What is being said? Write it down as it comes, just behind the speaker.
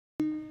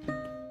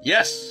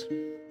Yes.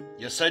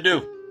 Yes, I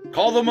do.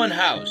 Call them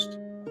unhoused,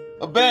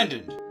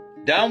 abandoned,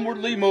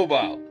 downwardly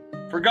mobile,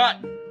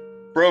 forgotten,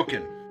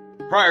 broken,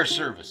 prior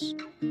service,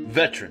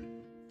 veteran.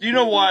 Do you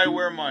know why I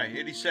wear my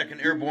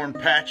 82nd Airborne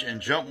patch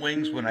and jump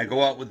wings when I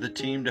go out with the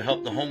team to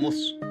help the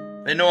homeless?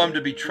 They know I'm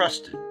to be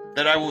trusted,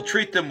 that I will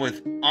treat them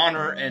with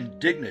honor and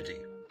dignity.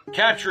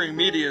 Capturing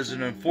media is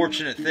an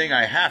unfortunate thing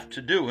I have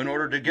to do in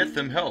order to get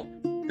them help.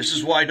 This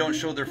is why I don't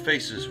show their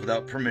faces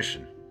without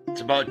permission.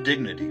 It's about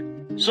dignity.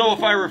 So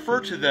if I refer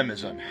to them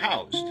as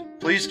unhoused,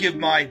 please give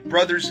my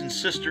brothers and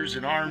sisters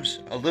in arms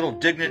a little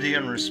dignity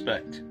and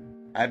respect.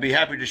 I'd be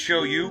happy to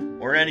show you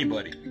or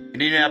anybody.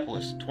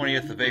 Indianapolis,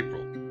 20th of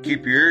April.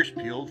 Keep your ears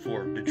peeled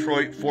for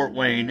Detroit, Fort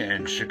Wayne,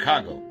 and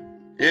Chicago.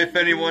 If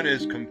anyone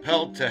is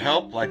compelled to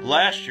help, like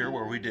last year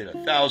where we did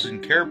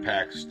 1,000 care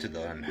packs to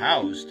the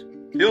unhoused,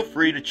 feel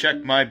free to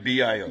check my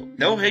BIO.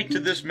 No hate to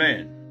this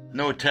man.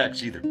 No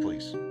attacks either,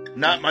 please.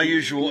 Not my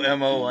usual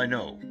MO, I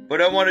know.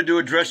 But I wanted to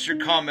address your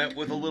comment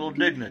with a little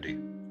dignity.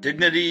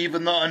 Dignity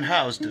even the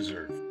unhoused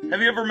deserve.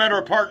 Have you ever met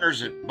our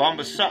partners at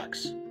Bombas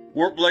Socks?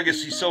 Warp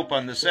Legacy Soap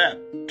on this app.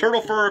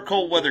 Turtle Fur or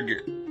Cold Weather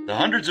Gear. The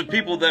hundreds of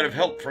people that have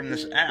helped from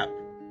this app.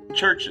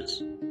 Churches.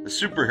 The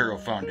Superhero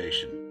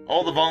Foundation.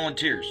 All the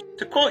volunteers.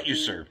 To quote you,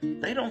 sir,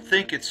 they don't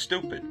think it's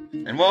stupid.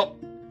 And well,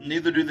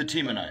 neither do the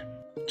team and I.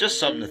 Just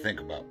something to think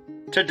about.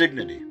 To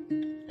dignity.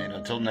 And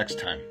until next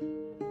time.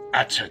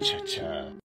 Ah-cha-cha-cha.